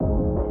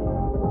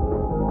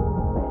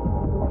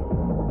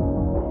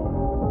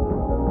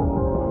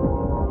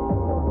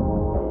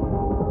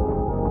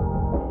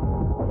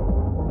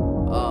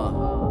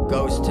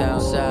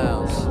Ghostown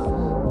sounds.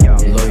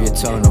 Lower your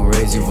tone, don't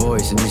raise your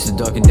voice. I'm used to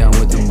ducking down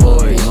with them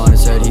boys. Beam on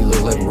his head, he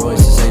look like Royce.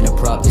 This ain't a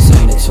prop, this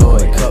ain't a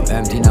toy. Cup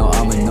empty, now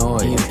I'm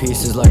annoyed. He in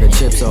pieces like a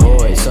Chips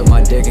Ahoy. Suck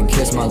my dick and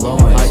kiss my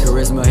loins. High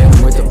charisma, hit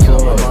him with the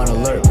ploy. I'm on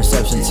alert,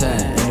 perception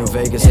 10. In New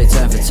Vegas, say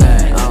 10 for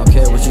 10. I don't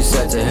care what you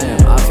said to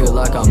him. I feel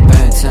like I'm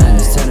Ben 10.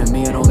 It's 10 of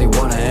me and only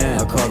one of him.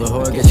 I call the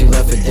whore, get you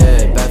left for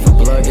dead. Back for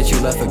blood, get you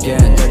left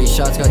again. 30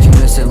 shots got you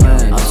missing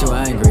land. I'm too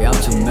angry, I'm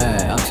too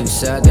mad. I'm too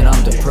sad, then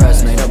I'm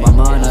depressed. Made up my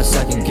mind, I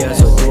second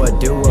guess. What do I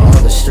do with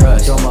all the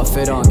stress? Throw my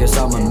fit on, guess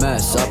I'm a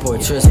mess. I pour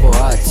tris, pour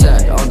high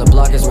tech. On the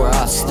block is where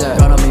I step.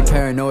 Count on me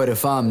paranoid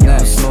if I'm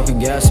next. Smoking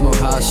gas, smoke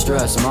high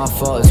stress. My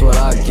fault is what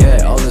I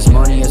get. All this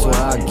money is what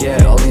I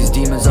get. All these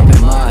demons up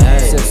in my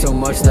head. Sip so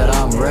much that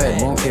I'm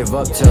red. Won't give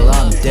up till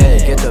I'm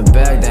dead. Get the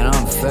bag, then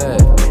I'm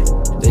fed.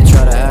 They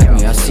try to hack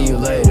me, I see you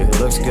later.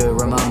 Looks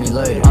good, remind me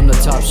later. I'm the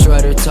top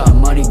shredder, top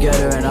money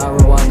getter, and I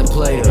rewind the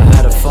player. I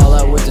had a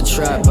fallout with the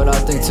trap, but I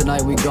think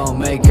tonight we gon'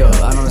 make up.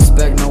 I don't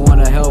expect no one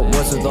to help,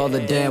 what's with all the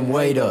damn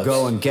weight ups?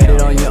 Go and get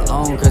it on your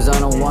own, cause I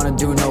don't wanna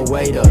do no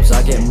weight ups.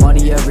 I get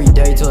money every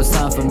day till it's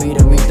time for me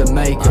to meet the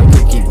maker. I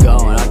could keep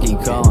going, I keep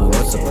going,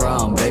 what's the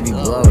problem? Baby,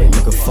 blow it.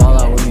 You could fall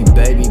out with me,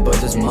 baby, but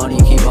this money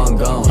keep on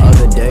going.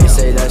 Other days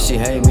say that she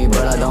hate me,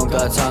 but I don't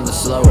got time to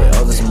slow it.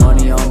 All this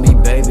money on me,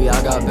 baby,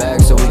 I got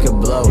bags so we can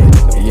blow it.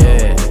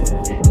 Yeah,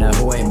 now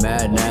who ain't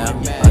mad now?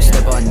 I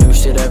step on new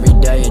shit every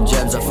day and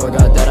gems I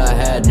forgot that I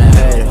had. Now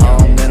head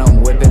home, then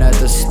I'm whipping at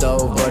the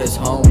stove, but it's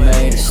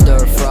homemade.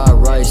 Stir fry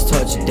rice,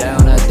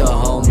 touchdown at the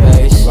home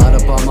base. Lot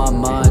up on my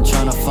mind,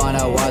 trying to find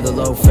out why the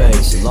low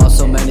face. Lost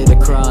so many to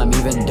crime,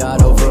 even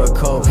died over a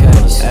cold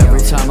case.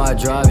 Every time I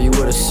drive, you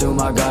would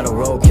assume I got a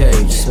roll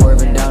cage.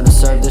 Swerving down to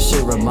serve this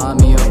shit,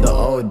 remind me of the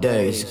old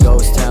days.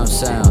 Ghostown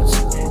sounds.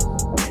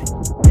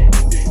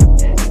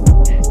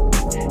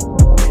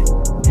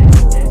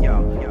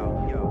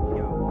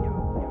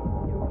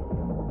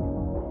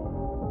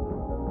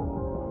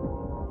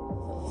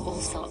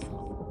 ALLSOPP.